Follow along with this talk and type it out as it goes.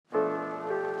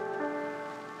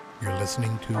You're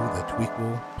listening to the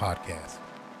Tweakable Podcast.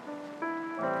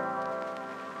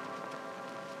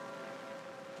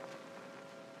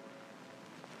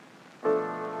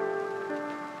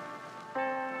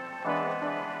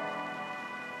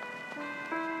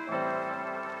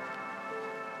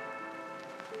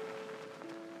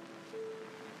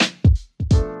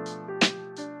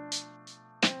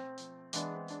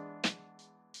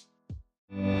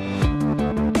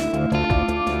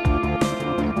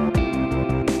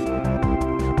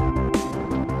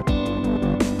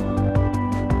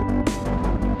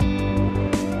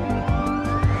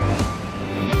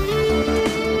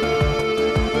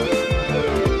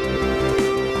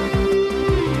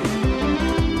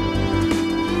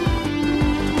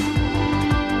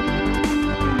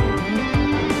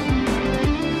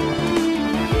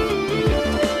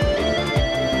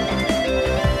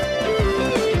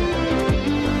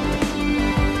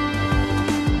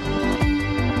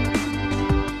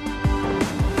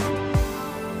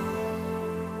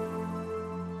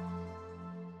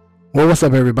 Well, what's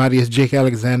up, everybody? It's Jake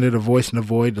Alexander, the voice in the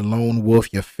void, the lone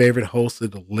wolf, your favorite host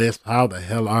of the list. How the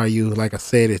hell are you? Like I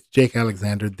said, it's Jake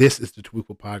Alexander. This is the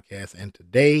Tweakable Podcast. And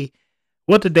today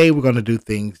we're going to do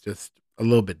things just a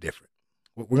little bit different.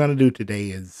 What we're going to do today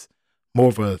is more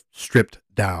of a stripped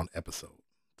down episode.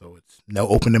 So it's no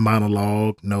opening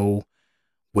monologue, no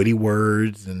witty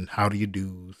words and how do you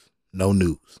do's, no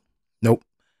news. Nope.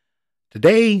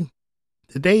 Today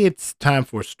it's time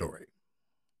for a story.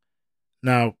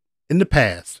 Now, in the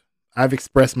past, I've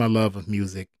expressed my love of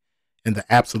music and the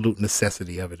absolute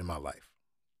necessity of it in my life.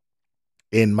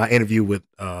 In my interview with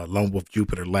Lone Wolf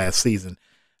Jupiter last season,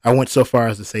 I went so far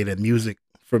as to say that music,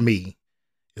 for me,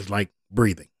 is like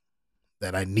breathing,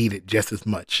 that I need it just as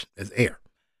much as air.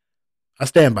 I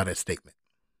stand by that statement.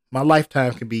 My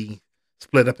lifetime can be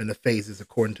split up into phases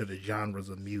according to the genres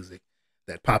of music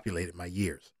that populated my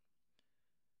years.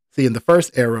 See, in the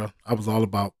first era, I was all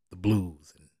about the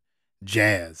blues and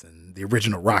jazz and the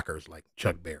original rockers like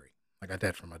Chuck Berry. I got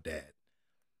that from my dad.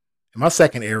 In my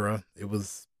second era, it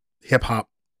was hip hop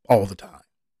all the time.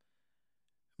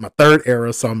 My third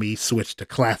era saw me switch to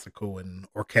classical and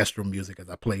orchestral music as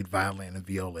I played violin and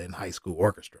viola in high school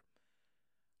orchestra.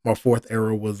 My fourth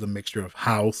era was a mixture of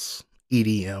house,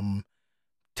 EDM,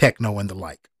 techno, and the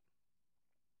like.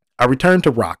 I returned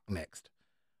to rock next.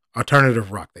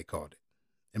 Alternative rock, they called it.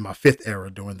 In my fifth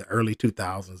era during the early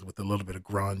 2000s with a little bit of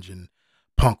grunge and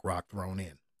punk rock thrown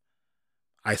in.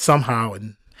 I somehow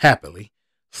and happily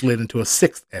slid into a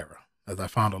sixth era as I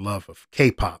found a love of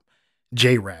K-pop,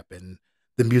 J-rap, and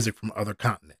the music from other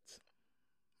continents.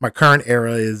 My current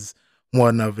era is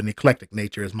one of an eclectic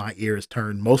nature as my ear is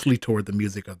turned mostly toward the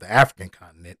music of the African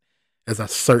continent as I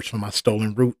search for my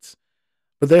stolen roots.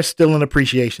 But there's still an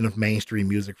appreciation of mainstream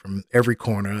music from every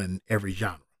corner and every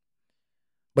genre.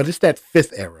 But it's that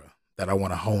fifth era that I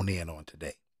want to hone in on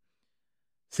today.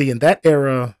 See, in that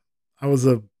era, I was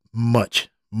a much,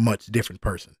 much different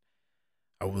person.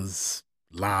 I was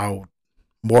loud,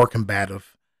 more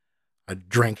combative. I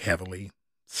drank heavily,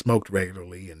 smoked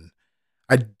regularly, and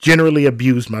I generally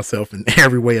abused myself in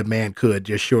every way a man could,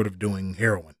 just short of doing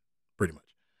heroin, pretty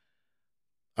much.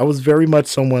 I was very much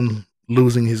someone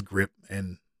losing his grip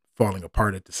and falling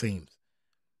apart at the seams.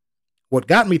 What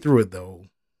got me through it, though,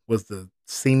 was the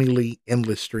seemingly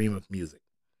endless stream of music.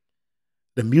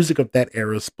 The music of that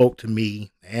era spoke to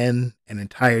me and an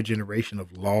entire generation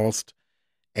of lost,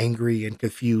 angry, and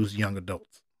confused young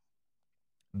adults.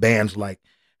 Bands like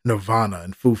Nirvana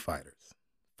and Foo Fighters,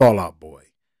 Fall Out Boy,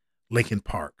 Linkin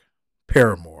Park,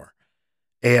 Paramore,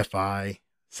 AFI,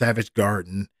 Savage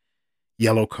Garden,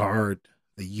 Yellow Card,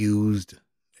 The Used,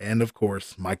 and of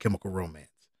course, My Chemical Romance.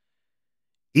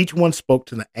 Each one spoke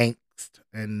to the angst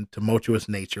and tumultuous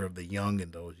nature of the young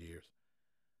in those years.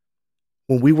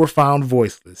 When we were found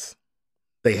voiceless,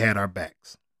 they had our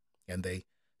backs, and they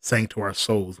sang to our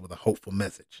souls with a hopeful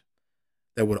message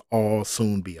that would all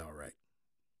soon be all right.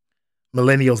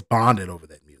 Millennials bonded over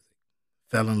that music,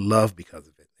 fell in love because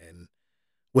of it, and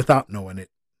without knowing it,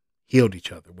 healed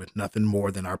each other with nothing more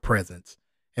than our presence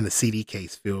and a CD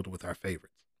case filled with our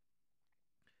favorites.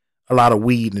 A lot of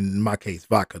weed, and in my case,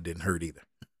 vodka didn't hurt either.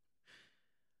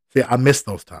 See, I miss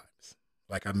those times,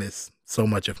 like I miss so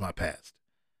much of my past.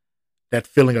 That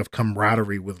feeling of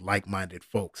camaraderie with like minded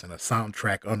folks and a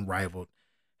soundtrack unrivaled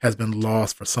has been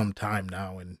lost for some time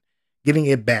now, and getting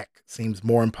it back seems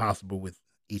more impossible with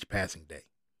each passing day.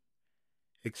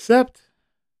 Except,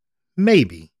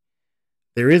 maybe,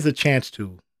 there is a chance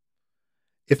to,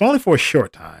 if only for a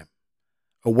short time,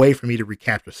 a way for me to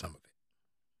recapture some of it.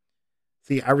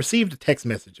 See, I received a text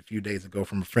message a few days ago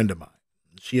from a friend of mine.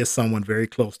 She is someone very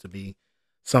close to me,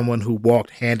 someone who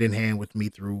walked hand in hand with me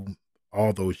through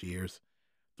all those years,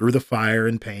 through the fire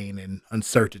and pain and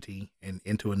uncertainty and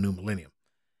into a new millennium.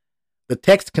 The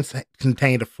text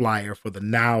contained a flyer for the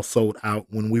now sold out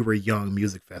When We Were Young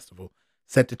music festival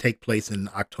set to take place in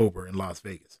October in Las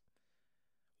Vegas.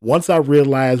 Once I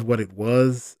realized what it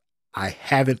was, I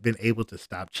haven't been able to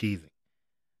stop cheesing.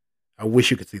 I wish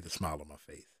you could see the smile on my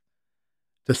face.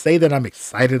 To say that I'm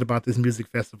excited about this music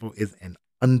festival is an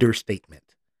understatement.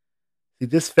 See,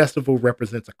 this festival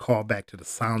represents a callback to the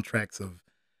soundtracks of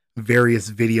various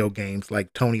video games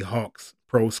like Tony Hawk's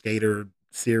Pro Skater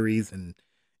series and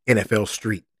NFL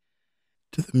Street,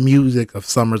 to the music of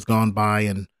summers gone by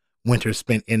and winters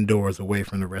spent indoors away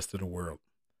from the rest of the world,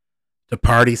 to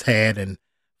parties had and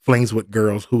flings with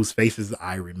girls whose faces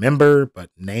I remember but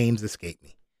names escape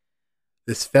me.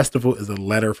 This festival is a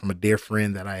letter from a dear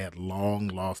friend that I had long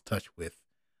lost touch with,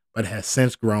 but has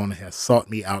since grown and has sought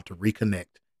me out to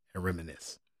reconnect and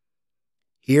reminisce.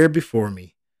 Here before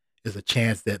me is a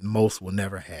chance that most will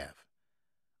never have,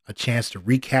 a chance to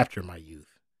recapture my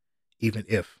youth, even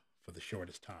if for the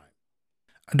shortest time.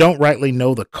 I don't rightly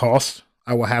know the cost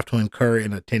I will have to incur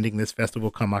in attending this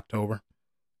festival come October,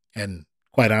 and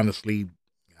quite honestly,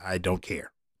 I don't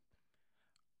care.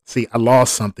 See, I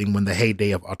lost something when the heyday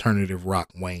of alternative rock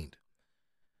waned.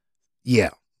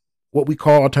 Yeah, what we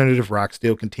call alternative rock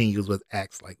still continues with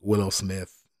acts like Willow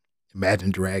Smith, Imagine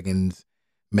Dragons,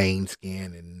 Main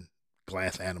Skin, and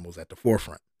Glass Animals at the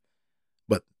forefront.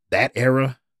 But that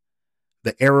era,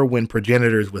 the era when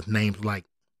progenitors with names like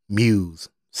Muse,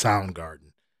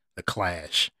 Soundgarden, The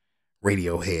Clash,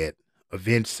 Radiohead,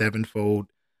 Avenged Sevenfold,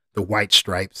 The White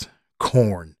Stripes,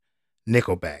 Korn,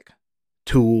 Nickelback,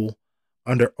 Tool,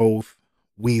 Under Oath,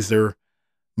 Weezer,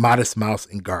 Modest Mouse,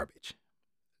 and Garbage.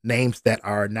 Names that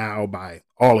are now, by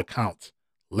all accounts,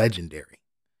 legendary.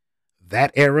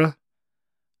 That era,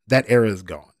 that era is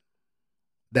gone.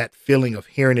 That feeling of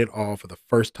hearing it all for the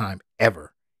first time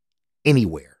ever,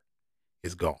 anywhere,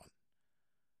 is gone.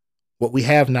 What we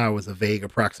have now is a vague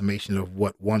approximation of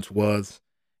what once was,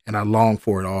 and I long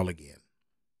for it all again.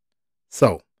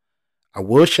 So, I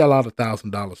will shell out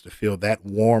 $1,000 to feel that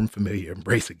warm, familiar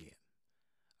embrace again.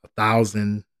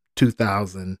 1,000,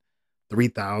 2,000,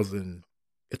 3,000.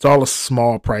 It's all a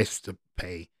small price to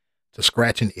pay to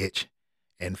scratch an itch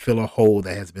and fill a hole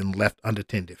that has been left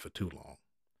unattended for too long.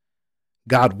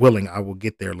 God willing, I will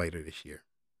get there later this year.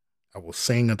 I will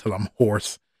sing until I'm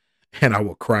hoarse, and I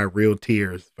will cry real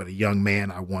tears for the young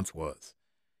man I once was.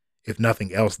 If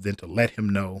nothing else, than to let him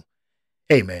know,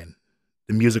 hey man,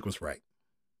 the music was right.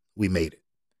 We made it.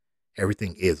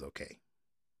 Everything is okay.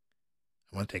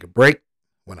 I want to take a break.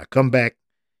 When I come back,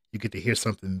 you get to hear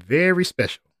something very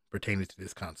special pertaining to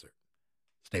this concert.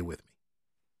 Stay with me.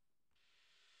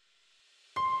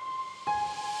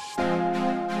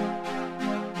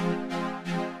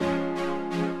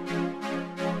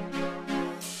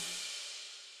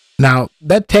 Now,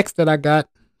 that text that I got,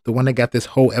 the one that got this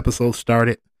whole episode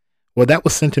started, well, that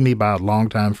was sent to me by a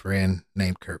longtime friend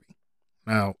named Kirby.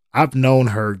 Now, I've known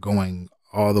her going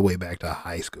all the way back to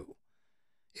high school.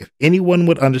 If anyone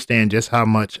would understand just how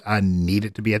much I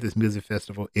needed to be at this music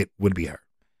festival, it would be her.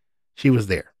 She was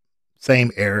there.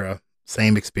 Same era,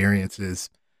 same experiences,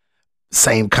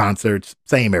 same concerts,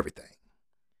 same everything.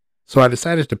 So I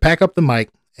decided to pack up the mic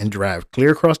and drive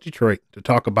clear across Detroit to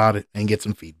talk about it and get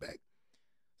some feedback.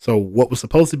 So what was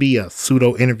supposed to be a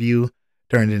pseudo interview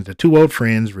turned into two old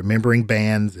friends remembering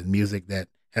bands and music that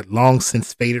had long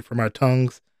since faded from our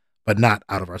tongues, but not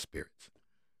out of our spirits.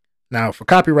 Now, for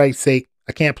copyright's sake,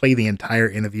 I can't play the entire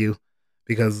interview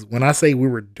because when I say we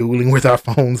were dueling with our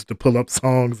phones to pull up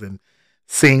songs and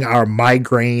sing our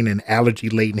migraine and allergy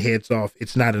laden heads off,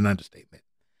 it's not an understatement.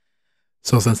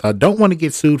 So since I don't want to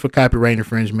get sued for copyright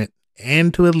infringement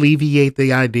and to alleviate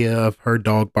the idea of her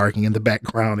dog barking in the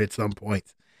background at some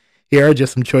points, here are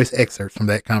just some choice excerpts from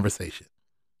that conversation.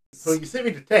 So you sent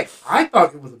me the text. I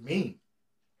thought it was a meme.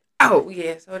 Oh,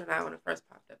 yeah. So did I when it first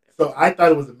popped up. So I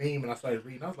thought it was a meme, and I started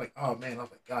reading. I was like, oh, man. I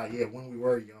was like, God, yeah, when we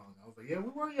were young. I was like, yeah, we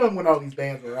were young when all these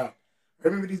bands were out. I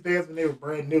remember these bands when they were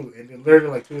brand new, and then literally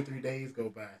like 2 or 3 days go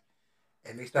by,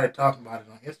 and they started talking about it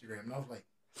on Instagram, and I was like,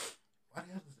 why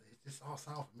the hell does this all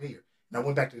sound familiar? And I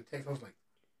went back to the text. I was like,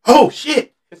 oh,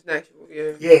 shit. It's actual,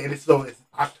 yeah. Yeah, and it's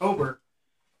October,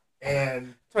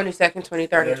 and 22nd,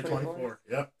 23rd, and 24th.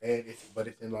 Yep, and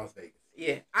it's in Las Vegas.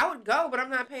 Yeah, I would go, but I'm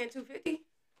not paying $250.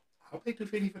 I'll pay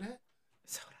 $250 for that.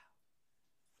 Sold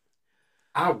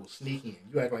out. I will sneak in.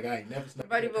 You act like I ain't never snuck in.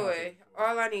 Buddy boy,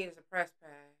 all I need is a press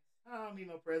pass. I don't need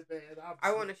no press pass.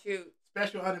 I want to shoot.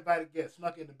 Special uninvited guest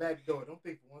snuck in the back door. Don't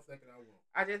think for 1 second I will.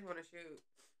 I just want to shoot.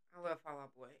 I love Fall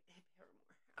Out Boy and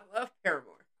Paramore. I love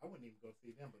Paramore. I wouldn't even go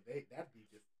see them, but that'd be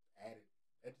just added.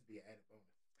 That'd just be an added bonus.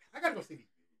 I gotta go see the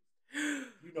Used.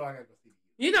 You know I gotta go see the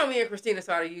Used. You know me and Christina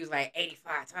saw the Used like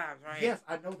 85 times, right? Yes,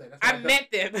 I know that. That's I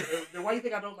met them. Then why do you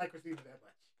think I don't like Christina that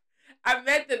much? I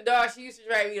met them, dog. She used to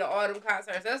drag me to all them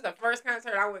concerts. That's the first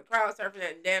concert I went crowd surfing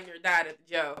at and damn near died at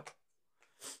the Joe.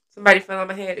 Somebody fell on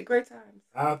my head. A great time.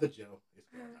 The Joe. It's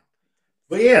going on.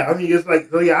 But yeah, I mean, it's like,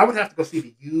 so yeah, I would have to go see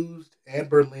the Used and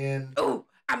Berlin. Oh,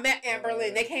 I met Anne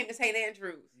Berlin. They came to St.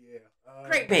 Andrews. Yeah.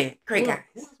 Great band. Great guys.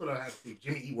 Who else would I have to see?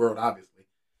 Jimmy Eat World, obviously.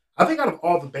 I think out of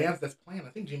all the bands that's playing, I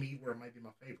think Jimmy Eat World might be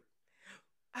my favorite.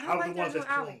 I don't like that new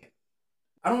album.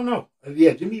 I don't know.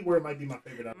 Yeah, Jimmy Eat World might be my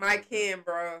favorite. Mike Kim,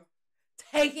 bro.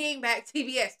 Taking Back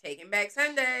TBS. Taking Back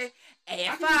Sunday.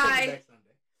 AFI. AFI.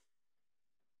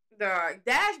 Dog.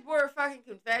 Dashboard fucking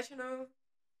Confessional.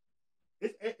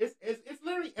 It's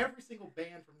literally every single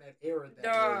band from that era. That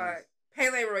Dog.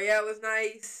 Pele Royale is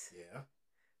nice. Yeah.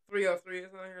 303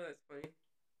 is on here. That's funny.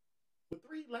 Would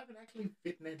 311 actually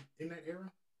fit in that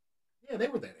era? Yeah, they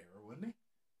were that era, wasn't they?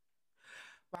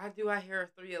 Why do I hear a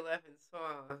 311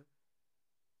 song?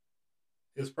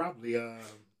 It was probably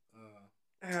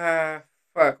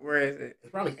fuck, where is it?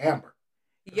 It's probably Amber.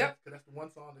 Yep. Because that's the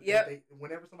one song that yep.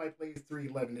 Whenever somebody plays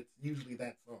 311, it's usually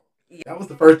that song. Yep. That was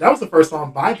the first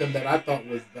song by them that I thought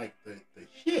was like the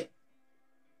shit.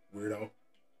 Weirdo.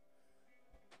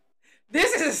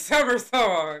 This is a summer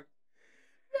song.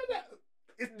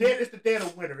 It's dead. It's the dead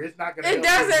of winter. It's not gonna. It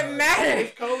doesn't matter.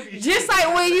 It's cold. Just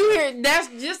like when you hear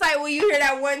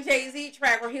that one Jay-Z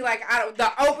track where he like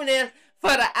the opening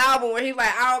for the album where he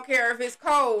like, I don't care if it's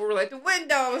cold. We're like the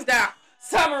windows down.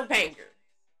 Summer banger.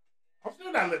 I'm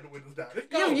still not letting the windows down.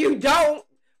 It's cold. You don't,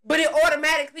 but it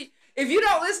automatically. If you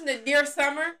don't listen to Dear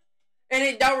Summer and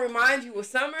it don't remind you of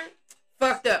summer,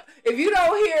 fucked up. If you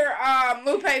don't hear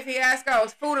Lupe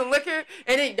Fiasco's Food and Liquor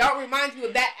and it don't remind you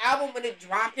of that album when it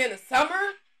dropped in the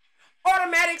summer,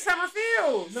 automatic summer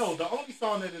feels. No, the only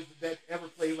song that ever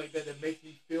played like that makes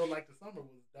me feel like the summer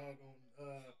was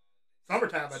doggone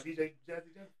Summertime by DJ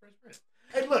Jazzy Jeff Fresh Prince.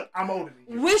 Hey, look, I'm older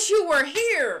than you. Wish You Were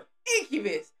Here,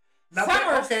 Incubus. Now,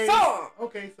 summer song.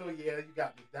 Okay, so yeah, you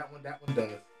got me. That one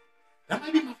does. That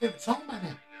might be my favorite song by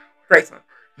them. Great song.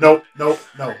 No.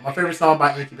 My favorite song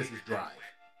by Incubus is Drive.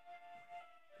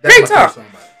 That's Great my favorite song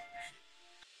by them.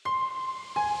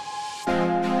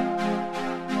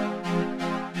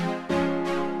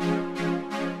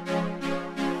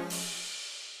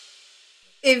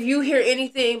 If you hear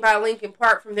anything by Linkin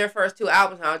Park from their first two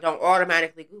albums, I don't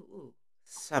automatically go, ooh,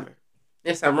 summer.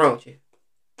 There's something wrong with you.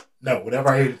 No, whenever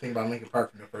I hear anything about Linkin Park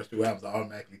from their first two albums, I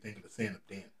automatically think of The Sin of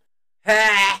Den.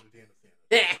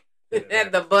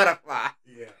 And the butterfly.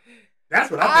 Yeah.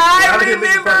 That's what I think. I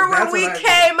remember when we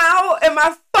came out and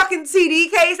my fucking CD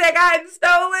case had gotten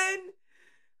stolen.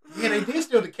 Yeah, they did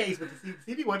steal the case, but the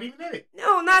CD wasn't even in it.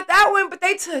 No, not that one, but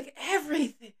they took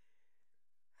everything.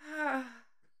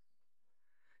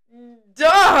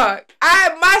 Dog,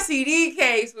 my CD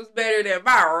case was better than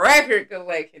my record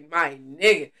collection, my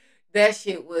nigga. That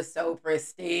shit was so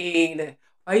pristine.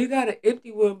 Why you got an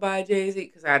empty one by Jay-Z?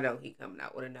 Because I know he coming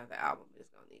out with another album. It's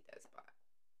going to need that spot.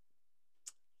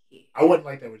 Yeah. I wasn't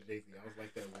like that with Jay-Z. I was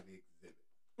like that with the Exhibit.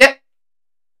 Yep.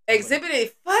 Exhibit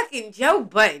is fucking Joe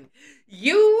Budden.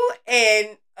 You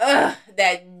and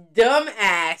that dumb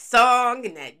ass song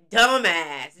and that dumb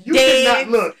ass you dance.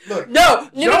 Look. No.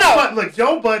 Look,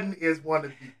 Joe Budden is one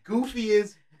of the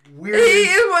goofiest, weirdest. He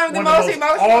is one of the most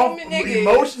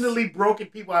emotionally broken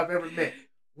people I've ever met.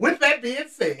 With that being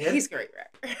said, he's a great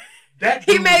rapper. That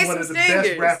dude is one of the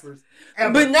best rappers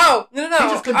ever. But no.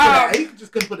 He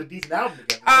just couldn't put a decent album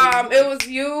together. It was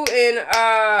you and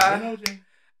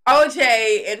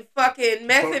OJ and fucking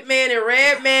Method Man and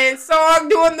Redman song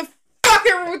doing the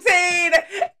fucking routine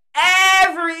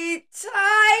every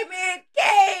time it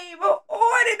came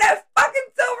on in that fucking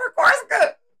silver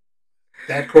Corsica.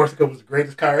 That Corsica was the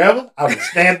greatest car ever. I would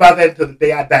stand by that until the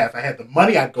day I die. If I had the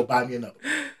money, I'd go buy me another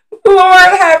one. Lord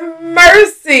have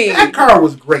mercy. That car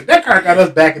was great. That car got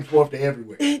us back and forth to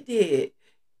everywhere. It did.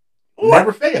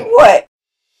 Never failed. What?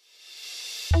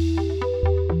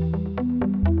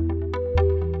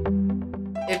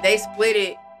 If they split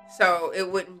it so it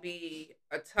wouldn't be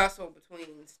a tussle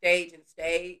between stage and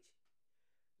stage,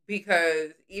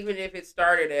 because even if it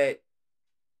started it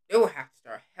would have to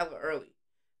start hella early.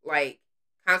 Like,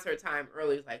 concert time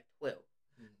early is like 12.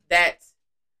 Mm-hmm.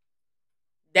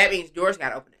 That means doors got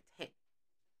to open at 10.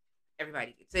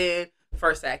 Everybody gets in.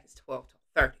 First act is 12 to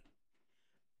 30.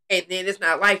 And then it's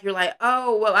not like you're like,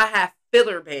 oh, well, I have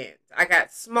filler bands. I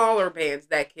got smaller bands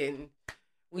that can,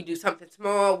 we do something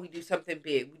small, we do something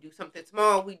big. We do something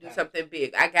small, we do something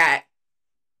big.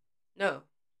 No.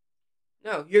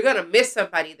 No, you're gonna miss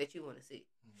somebody that you want to see.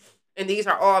 And these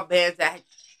are all bands that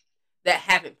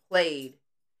haven't played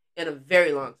in a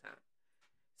very long time.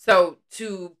 So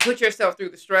to put yourself through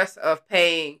the stress of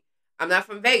paying, I'm not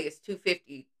from Vegas,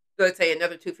 $250. Let's say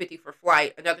another $250 for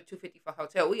flight, another $250 for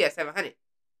hotel. We at $700.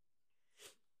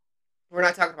 We're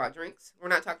not talking about drinks. We're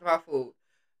not talking about food.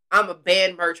 I'm a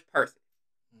band merch person.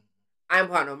 I ain't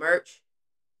bought no merch.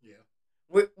 Yeah.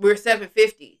 We're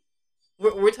 $750.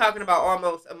 We're talking about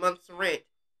almost a month's rent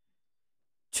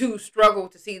to struggle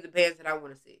to see the bands that I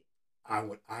want to see. I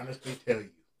would honestly tell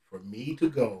you, for me to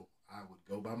go, I would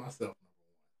go by myself.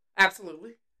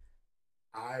 Absolutely.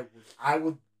 I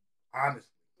would honestly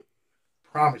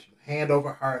promise you, hand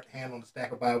over heart, hand on the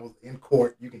stack of Bibles in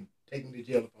court. You can take me to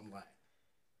jail if I'm lying.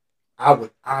 I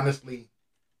would honestly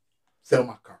sell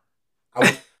my car.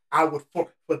 I would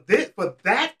for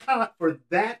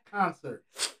that concert.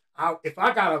 If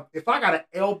I gotta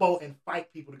elbow and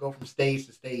fight people to go from stage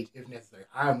to stage if necessary,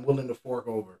 I am willing to fork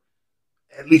over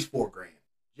at least $4,000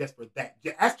 just for that.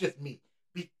 That's just me,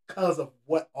 because of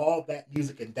what all that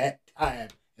music and that time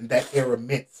and that era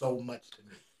meant so much to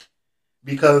me.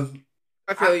 Because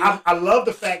I love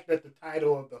the fact that the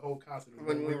title of the whole concert was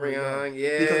When We Were Young.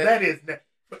 Yeah, because that is,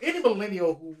 for any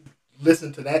millennial who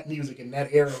listened to that music in that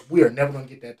era, we are never going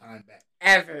to get that time back.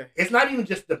 Ever. It's not even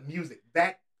just the music.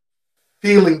 That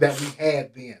feeling that we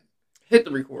had then. Hit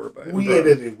the record button.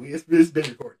 It's been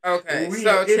recorded. Okay,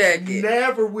 so check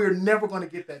it. We're never going to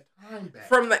get that time back.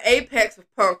 From the apex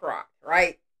of punk rock,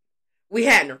 right? We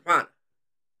had Nirvana.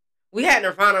 We had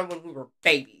Nirvana when we were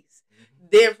babies. Mm-hmm.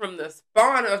 Then from the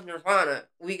spawn of Nirvana,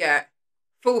 we got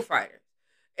Foo Fighters.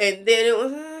 And then it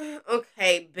was,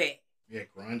 okay, bet. Yeah,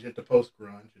 grunge into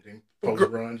post-grunge. And then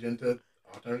post-grunge into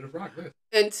alternative rock.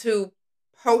 Into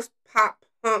post-pop,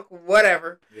 punk,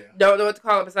 whatever. Yeah. Don't know what to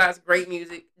call it besides great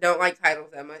music. Don't like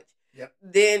titles that much. Yep.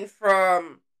 Then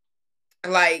from,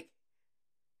 like,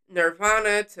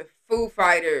 Nirvana to Foo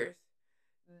Fighters,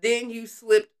 then you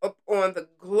slipped up on the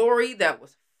glory that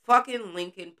was fucking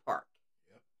Linkin Park.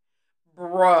 Yep.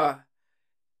 Bruh.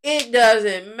 It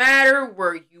doesn't matter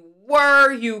where you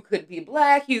were. You could be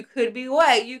black. You could be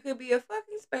white. You could be a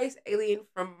fucking space alien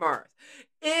from Mars.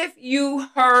 If you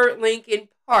heard Linkin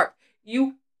Park,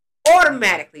 you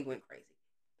automatically went crazy.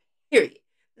 Period.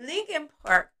 Linkin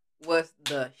Park was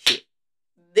the shit.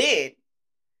 Then,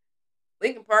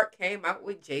 Linkin Park came out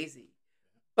with Jay-Z.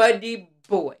 Buddy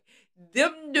Boy.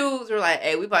 Them dudes were like,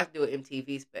 hey, we about to do an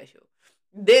MTV special.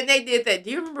 Then they did that.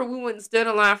 Do you remember we went and stood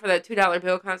in line for that $2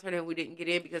 bill concert and we didn't get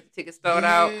in because the tickets sold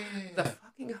out? The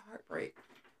fucking heartbreak.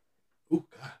 Oh,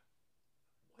 God.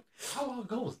 How long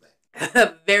ago was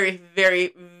that? Very,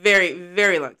 very, very,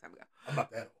 very long time ago. I'm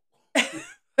not that old.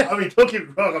 I mean, don't get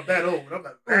me wrong, I'm that old, but I'm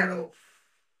not that old.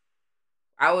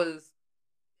 I was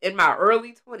in my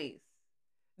early 20s.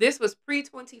 This was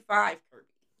pre-25 for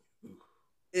me.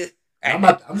 I'm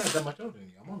not that much older than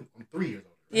you. I'm 3 years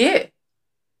older. Right?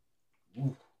 Yeah.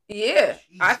 Ooh. Yeah.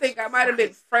 Jesus I think I might have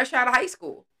been fresh out of high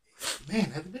school.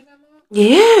 Man, has it been that long?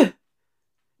 Yeah.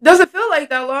 Doesn't feel like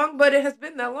that long, but it has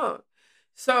been that long.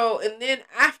 So, and then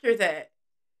after that,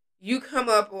 you come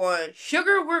up on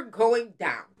Sugar, We're Going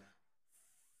Down.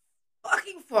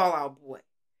 Fucking Fall Out Boy.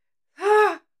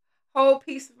 Whole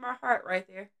piece of my heart right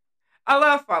there. I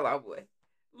love Fall Out Boy.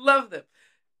 Love them.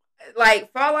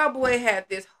 Like, Fall Out Boy had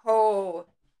this whole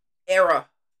era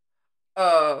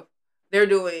of they're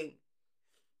doing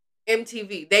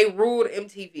MTV. They ruled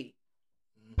MTV.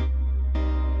 You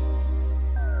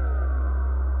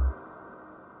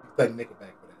thank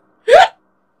Nickelback for that.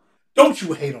 Don't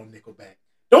you hate on Nickelback.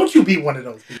 Don't you be one of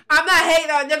those people. I'm not hating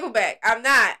on Nickelback. I'm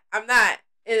not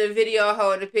in a video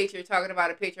holding a picture, talking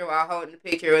about a picture while holding the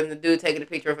picture, and the dude taking a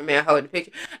picture of a man holding the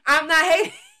picture. I'm not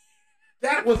hating.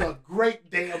 That was a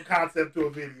great damn concept to a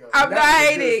video. I'm not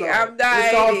hating.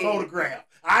 It's all photograph.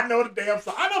 I know the damn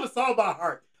song. I know the song by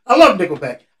heart. I love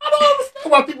Nickelback. I don't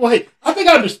understand why people hate. I think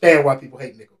I understand why people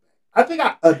hate Nickelback. I think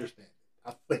I understand.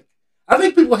 I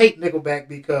think people hate Nickelback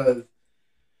because,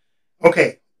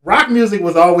 okay, rock music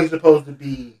was always supposed to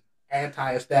be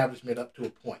anti-establishment up to a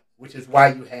point, which is why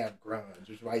you have grunge, which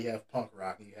is why you have punk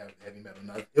rock and you have heavy metal.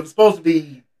 Now, it was supposed to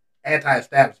be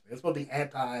anti-establishment. It was supposed to be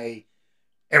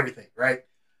anti-everything, right?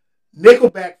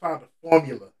 Nickelback found a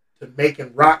formula to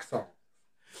making rock songs.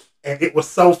 And it was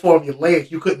so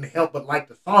formulaic, you couldn't help but like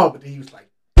the song, but then you was like,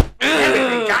 damn it,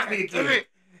 they got me again.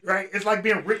 Right? It's like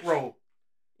being Rickrolled.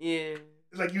 Yeah.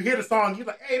 It's like you hear the song, you're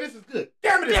like, hey, this is good.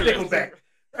 Damn it, it's Nickelback.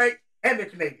 Right? And they're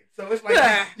Canadian. So it's like,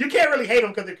 you can't really hate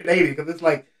them because they're Canadian. Because it's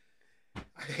like,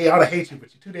 hey, I ought to hate you, but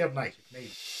you're too damn nice. You're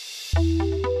Canadian.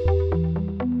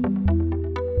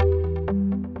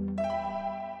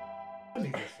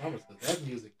 that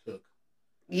music took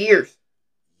years.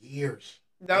 Years.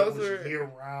 Those it was were year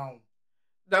round.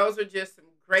 Those were just some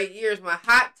great years when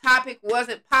Hot Topic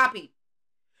wasn't poppy.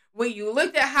 When you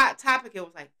looked at Hot Topic, it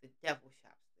was like the devil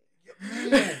shops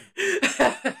Man.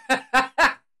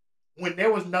 when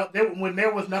there was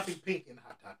nothing pink in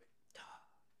Hot Topic.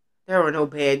 There were no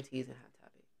band tees in Hot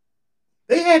Topic.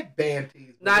 They had band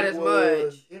tees. Not as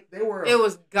much. It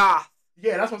was goth.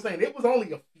 Yeah, that's what I'm saying. It was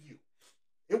only a few.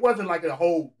 It wasn't like a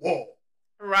whole wall.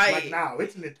 Right. Like now,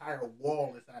 it's an entire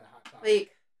wall inside of Hot Topic.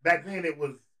 Like, back then, it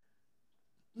was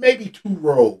maybe 2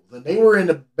 rows, and they were in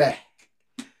the back.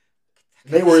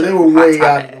 They were way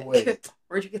out of the way.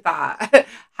 Where'd you get the Hot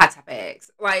Topics?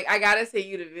 Like, I gotta send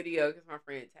you the video because my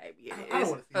friend tagged me in it. I don't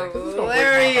want to see that.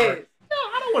 Hilarious. No,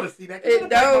 I don't want to see that.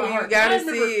 No, you gotta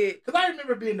see it. Because I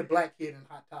remember being the black kid in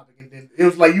Hot Topic, and then it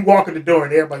was like you walk in the door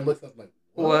and everybody looks up like,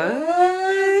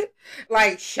 what?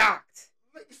 Like shocked.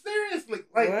 Like, seriously.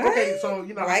 Like, what? Okay, so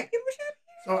you know, white people shopping?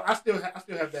 So I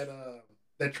still have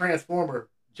that Transformer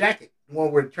jacket, the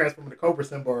one where the Transformer and the Cobra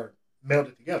symbol are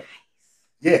melded together.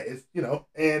 Yeah, it's, you know,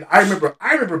 and I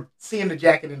remember seeing the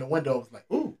jacket in the window. I was like,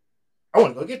 ooh, I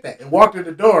want to go get that. And walked in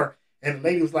the door, and the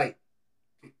lady was like,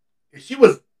 she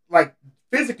was like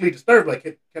physically disturbed.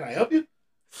 Like, can I help you?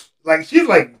 Like, she's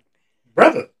like,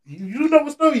 brother, you know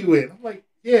what store you in? I'm like,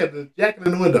 yeah, the jacket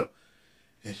in the window.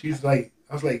 And she's like,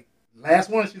 I was like,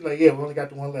 last one? She's like, yeah, we only got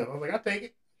the one left. I was like, I'll take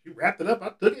it. She wrapped it up. I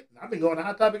took it. And I've been going to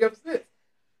Hot Topic ever since.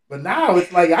 But now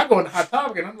it's like, I go into Hot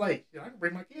Topic, and I'm like, I can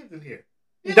bring my kids in here.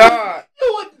 You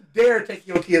wouldn't dare take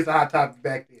your kids to Hot Topic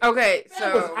back then. Okay,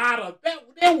 that was out of that.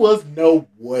 There was no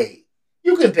way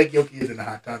you couldn't take your kids in the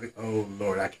Hot Topic. Oh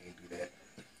Lord, I can't do that.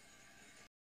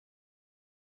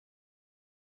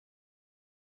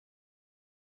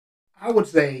 I would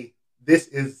say this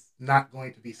is not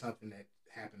going to be something that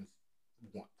happens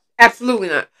once. Absolutely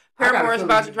not. Paramore is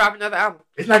about to drop another album.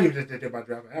 It's not even just that they're about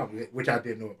to drop an album, which I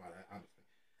didn't know about. Honestly,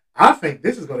 I think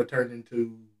this is going to turn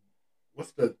into.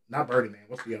 Not Burning Man,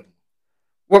 what's the other one?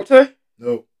 Warped Tour?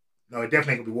 No, it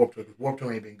definitely ain't gonna be Warped Tour because Warped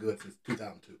Tour ain't been good since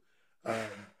 2002.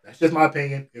 That's just my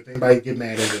opinion. If anybody get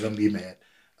mad at it, I'm be mad.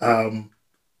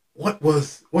 What's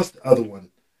the other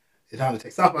one? It's on the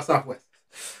take South by Southwest.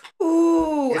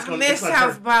 Ooh, I miss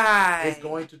South by. It's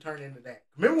going to turn into that.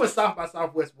 Remember when South by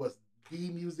Southwest was the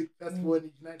music festival in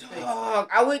the United States?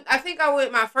 I think I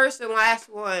went. My first and last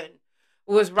one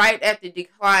was right at the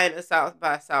decline of South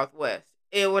by Southwest.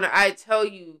 And when I tell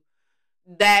you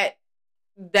that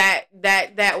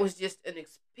was just an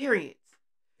experience.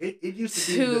 It used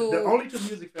to be the only 2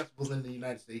 music festivals in the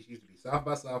United States used to be South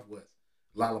by Southwest,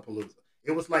 Lollapalooza.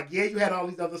 It was like, yeah, you had all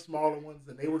these other smaller ones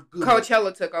and they were good.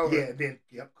 Coachella took over.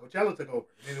 Yeah, Coachella took over.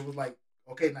 And then it was like,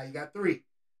 okay, now you got 3.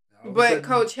 But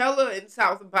Coachella and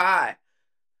South by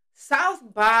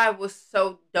was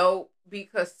so dope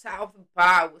because South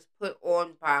by was put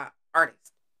on by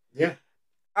artists. Yeah.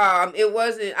 It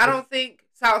wasn't. I don't think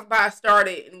South by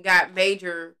started and got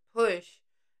major push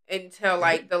until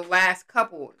like the last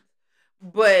couple ones.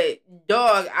 But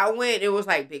dog, I went. It was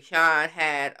like Big Sean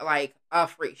had like a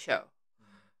freak show.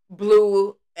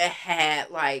 Blue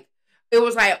had like it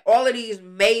was like all of these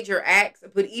major acts.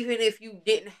 But even if you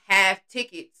didn't have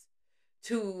tickets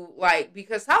to like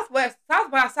because South by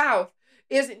South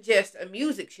isn't just a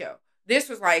music show. This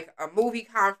was like a movie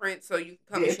conference, so you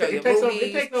can come and show your movies.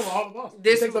 It takes over all of us.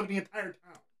 It takes over the entire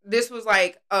town. This was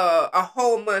like a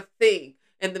whole month thing,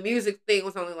 and the music thing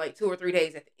was only like 2 or 3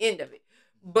 days at the end of it.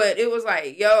 But it was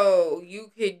like, yo,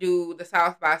 you could do the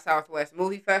South by Southwest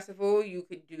Movie Festival, you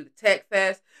could do the Tech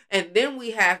Fest, and then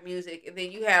we have music, and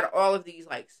then you had all of these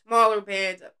like smaller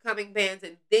bands, upcoming bands,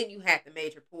 and then you had the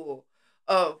major pool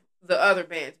of the other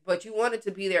bands. But you wanted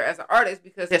to be there as an artist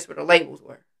because that's where the labels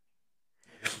were.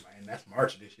 And that's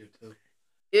March this year too.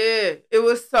 Yeah, it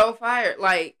was so fired.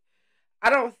 Like, I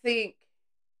don't think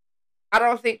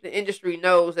the industry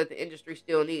knows that the industry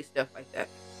still needs stuff like that.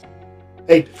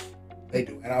 They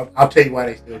do, and I'll tell you why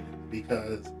they still do.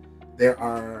 Because there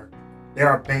are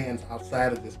bands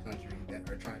outside of this country that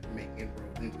are trying to make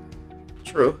inroads into it.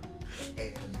 True.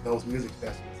 And those music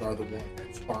festivals are the ones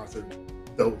that sponsor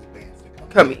those bands to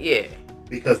come in. Yeah.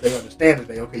 Because they understand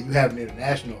that you have an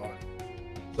international audience.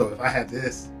 So if I have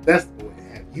this festival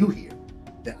and have you here,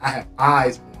 then I have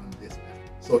eyes on this festival.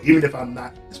 So even if I'm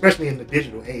not, especially in the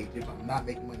digital age, if I'm not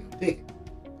making money on tickets,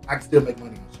 I can still make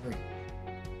money on stream.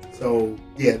 So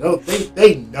yeah,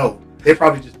 they know. They're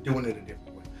probably just doing it a different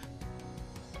way.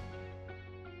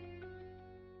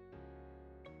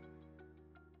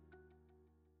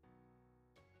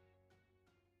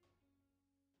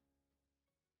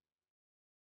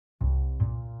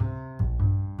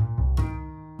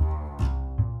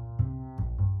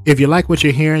 If you like what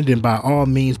you're hearing, then by all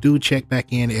means, do check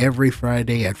back in every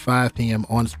Friday at 5 p.m.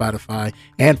 on Spotify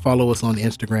and follow us on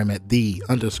Instagram at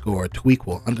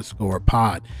 _tweequel_pod.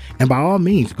 And by all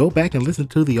means, go back and listen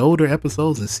to the older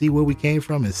episodes and see where we came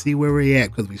from and see where we're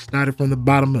at, because we started from the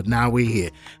bottom, but now we're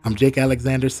here. I'm Jake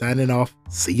Alexander signing off.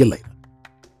 See you later.